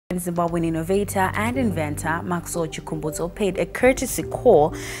Zimbabwean innovator and inventor Maxwell Chikumbutso paid a courtesy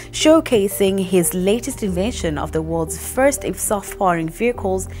call showcasing his latest invention of the world's first self-powering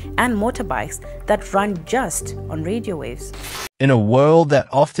vehicles and motorbikes that run just on radio waves. In a world that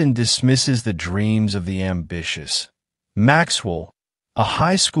often dismisses the dreams of the ambitious, Maxwell, a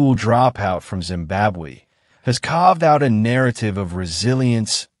high school dropout from Zimbabwe, has carved out a narrative of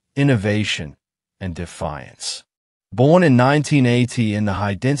resilience, innovation, and defiance. Born in 1980 in the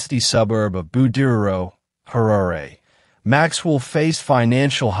high-density suburb of Budiriro, Harare, Maxwell faced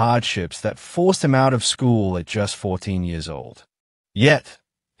financial hardships that forced him out of school at just 14 years old. Yet,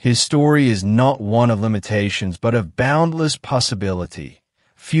 his story is not one of limitations but of boundless possibility,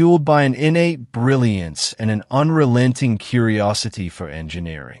 fueled by an innate brilliance and an unrelenting curiosity for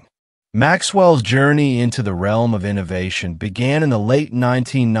engineering. Maxwell's journey into the realm of innovation began in the late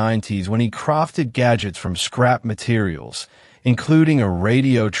 1990s when he crafted gadgets from scrap materials, including a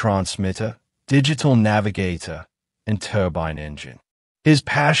radio transmitter, digital navigator, and turbine engine. His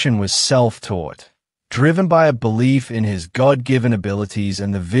passion was self-taught, driven by a belief in his God-given abilities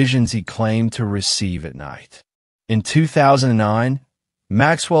and the visions he claimed to receive at night. In 2009,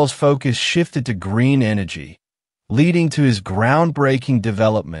 Maxwell's focus shifted to green energy, leading to his groundbreaking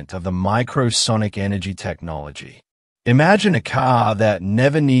development of the Microsonic Energy Technology. Imagine a car that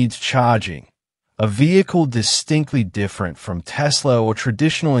never needs charging, a vehicle distinctly different from Tesla or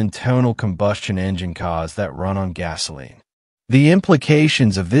traditional internal combustion engine cars that run on gasoline. The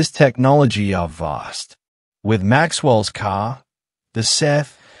implications of this technology are vast. With Maxwell's car, the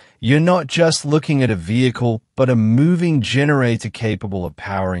Seth, you're not just looking at a vehicle, but a moving generator capable of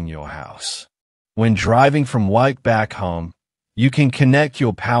powering your house. When driving from work back home, you can connect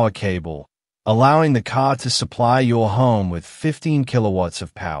your power cable, allowing the car to supply your home with 15 kilowatts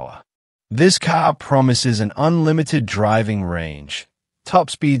of power. This car promises an unlimited driving range, top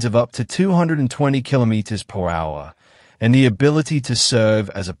speeds of up to 220 kilometers per hour, and the ability to serve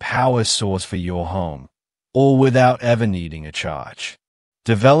as a power source for your home, all without ever needing a charge.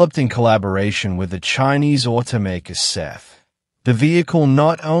 Developed in collaboration with the Chinese automaker Seth, the vehicle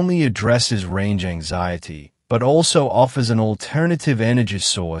not only addresses range anxiety, but also offers an alternative energy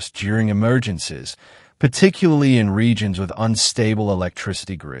source during emergencies, particularly in regions with unstable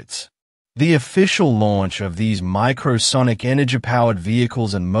electricity grids. The official launch of these Microsonic energy-powered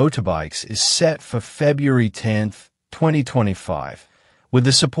vehicles and motorbikes is set for February 10, 2025, with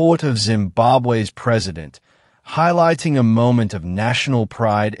the support of Zimbabwe's president, highlighting a moment of national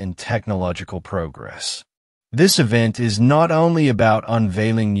pride and technological progress. This event is not only about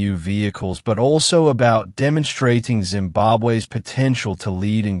unveiling new vehicles but also about demonstrating Zimbabwe's potential to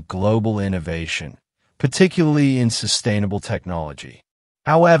lead in global innovation, particularly in sustainable technology.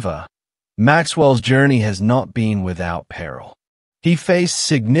 However, Maxwell's journey has not been without peril. He faced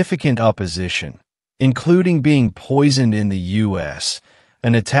significant opposition, including being poisoned in the U.S.,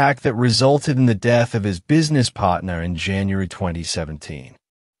 an attack that resulted in the death of his business partner in January 2017.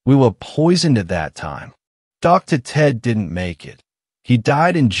 We were poisoned at that time. Dr. Ted didn't make it. He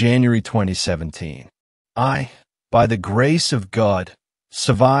died in January 2017. I, by the grace of God,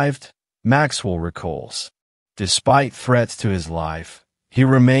 survived, Maxwell recalls. Despite threats to his life, he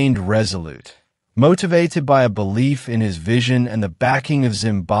remained resolute, motivated by a belief in his vision and the backing of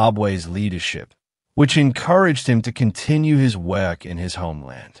Zimbabwe's leadership, which encouraged him to continue his work in his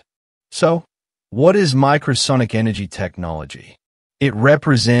homeland. So, what is Microsonic Energy Technology? It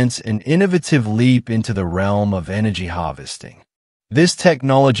represents an innovative leap into the realm of energy harvesting. This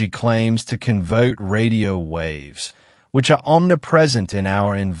technology claims to convert radio waves, which are omnipresent in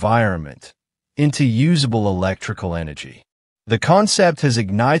our environment, into usable electrical energy. The concept has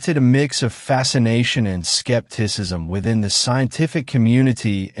ignited a mix of fascination and skepticism within the scientific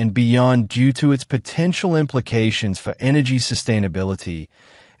community and beyond due to its potential implications for energy sustainability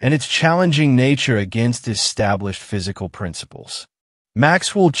and its challenging nature against established physical principles.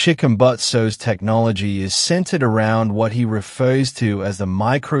 Maxwell Chikumbutso's technology is centered around what he refers to as the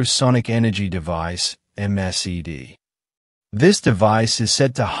Microsonic Energy Device, MSED. This device is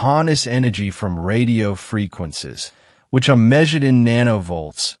said to harness energy from radio frequencies, which are measured in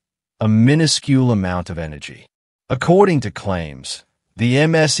nanovolts, a minuscule amount of energy. According to claims, the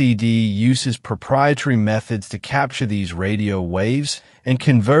MSED uses proprietary methods to capture these radio waves and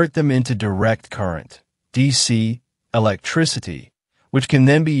convert them into direct current, DC, electricity, which can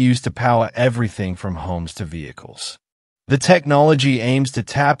then be used to power everything from homes to vehicles. The technology aims to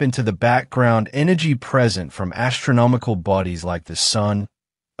tap into the background energy present from astronomical bodies like the Sun,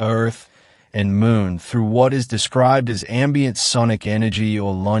 Earth, and Moon through what is described as ambient sonic energy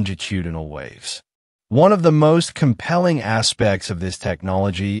or longitudinal waves. One of the most compelling aspects of this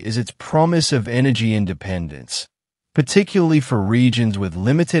technology is its promise of energy independence, particularly for regions with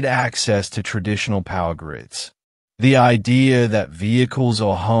limited access to traditional power grids. The idea that vehicles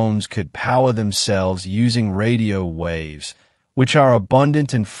or homes could power themselves using radio waves, which are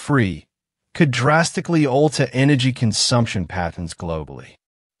abundant and free, could drastically alter energy consumption patterns globally.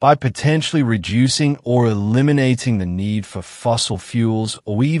 By potentially reducing or eliminating the need for fossil fuels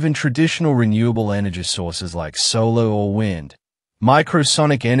or even traditional renewable energy sources like solar or wind,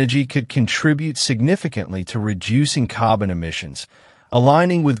 Microsonic Energy could contribute significantly to reducing carbon emissions,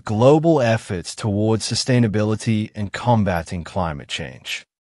 aligning with global efforts towards sustainability and combating climate change.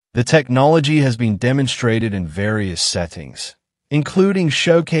 The technology has been demonstrated in various settings, including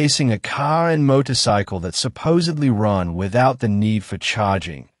showcasing a car and motorcycle that supposedly run without the need for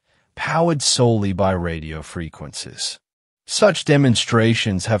charging, powered solely by radio frequencies. Such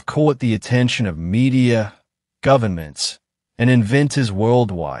demonstrations have caught the attention of media, governments, and inventors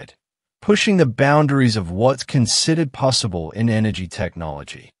worldwide, pushing the boundaries of what's considered possible in energy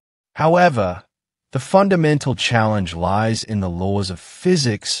technology. However, the fundamental challenge lies in the laws of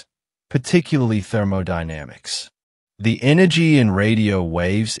physics, particularly thermodynamics. The energy in radio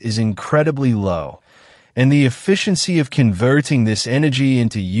waves is incredibly low, and the efficiency of converting this energy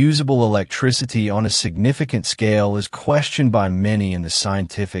into usable electricity on a significant scale is questioned by many in the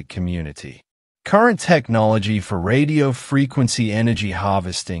scientific community. Current technology for radio frequency energy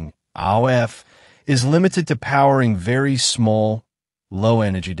harvesting, RF, is limited to powering very small,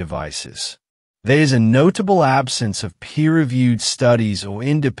 low-energy devices. There is a notable absence of peer-reviewed studies or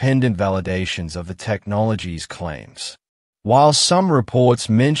independent validations of the technology's claims. While some reports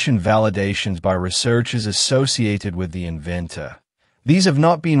mention validations by researchers associated with the inventor, these have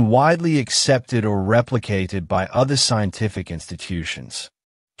not been widely accepted or replicated by other scientific institutions.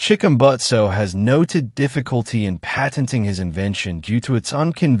 Chikumbutso has noted difficulty in patenting his invention due to its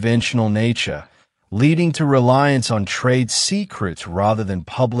unconventional nature, leading to reliance on trade secrets rather than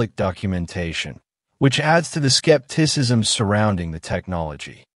public documentation, which adds to the skepticism surrounding the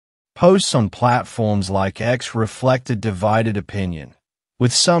technology. Posts on platforms like X reflected divided opinion,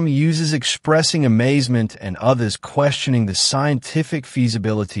 with some users expressing amazement and others questioning the scientific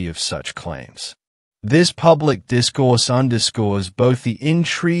feasibility of such claims. This public discourse underscores both the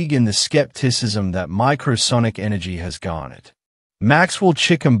intrigue and the skepticism that Microsonic Energy has garnered. Maxwell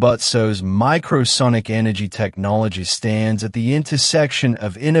Chikumbutso's Microsonic Energy Technology stands at the intersection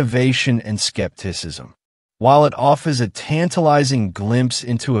of innovation and skepticism. While it offers a tantalizing glimpse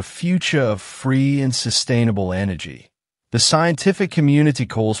into a future of free and sustainable energy, the scientific community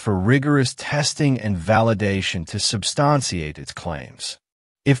calls for rigorous testing and validation to substantiate its claims.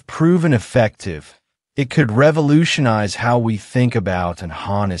 If proven effective, it could revolutionize how we think about and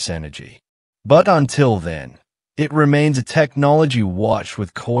harness energy. But until then, it remains a technology watched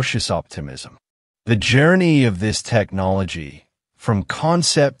with cautious optimism. The journey of this technology, from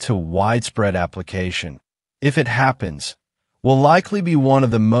concept to widespread application, if it happens, will likely be one of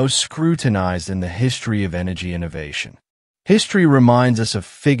the most scrutinized in the history of energy innovation. History reminds us of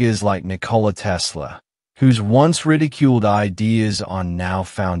figures like Nikola Tesla, whose once ridiculed ideas are now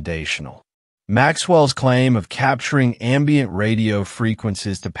foundational. Maxwell's claim of capturing ambient radio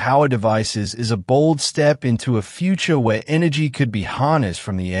frequencies to power devices is a bold step into a future where energy could be harnessed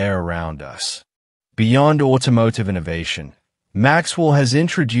from the air around us. Beyond automotive innovation, Maxwell has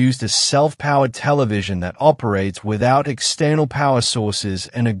introduced a self-powered television that operates without external power sources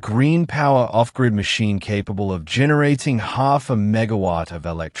and a green power off-grid machine capable of generating 0.5 megawatt of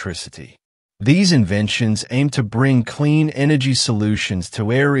electricity. These inventions aim to bring clean energy solutions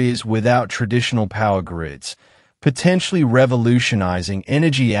to areas without traditional power grids, potentially revolutionizing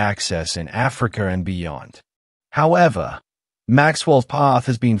energy access in Africa and beyond. However, Maxwell's path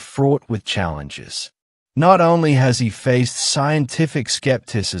has been fraught with challenges. Not only has he faced scientific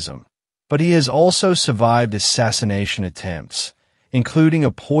skepticism, but he has also survived assassination attempts, including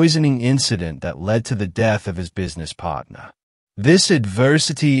a poisoning incident that led to the death of his business partner. This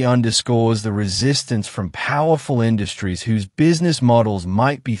adversity underscores the resistance from powerful industries whose business models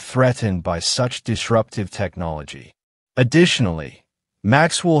might be threatened by such disruptive technology. Additionally,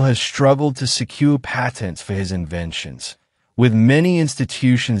 Maxwell has struggled to secure patents for his inventions, with many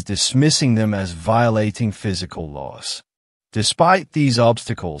institutions dismissing them as violating physical laws. Despite these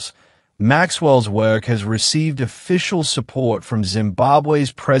obstacles, Maxwell's work has received official support from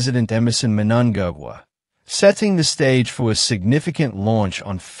Zimbabwe's President Emmerson Mnangagwa, setting the stage for a significant launch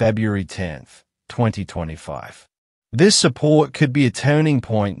on February 10, 2025. This support could be a turning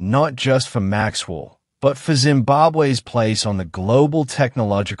point not just for Maxwell, but for Zimbabwe's place on the global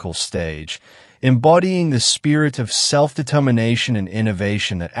technological stage, embodying the spirit of self-determination and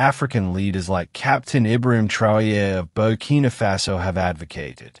innovation that African leaders like Captain Ibrahim Traoré of Burkina Faso have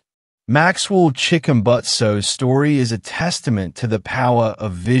advocated. Maxwell Chikumbutso's story is a testament to the power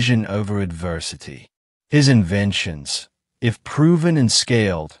of vision over adversity. His inventions, if proven and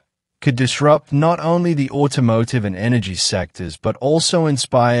scaled, could disrupt not only the automotive and energy sectors but also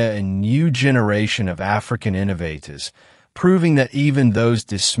inspire a new generation of African innovators, proving that even those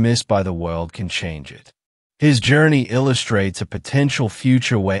dismissed by the world can change it. His journey illustrates a potential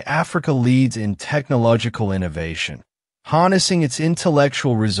future where Africa leads in technological innovation, harnessing its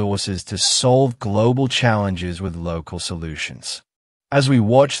intellectual resources to solve global challenges with local solutions. As we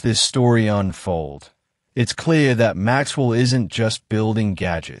watch this story unfold, it's clear that Maxwell isn't just building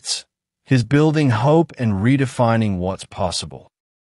gadgets. He's building hope and redefining what's possible.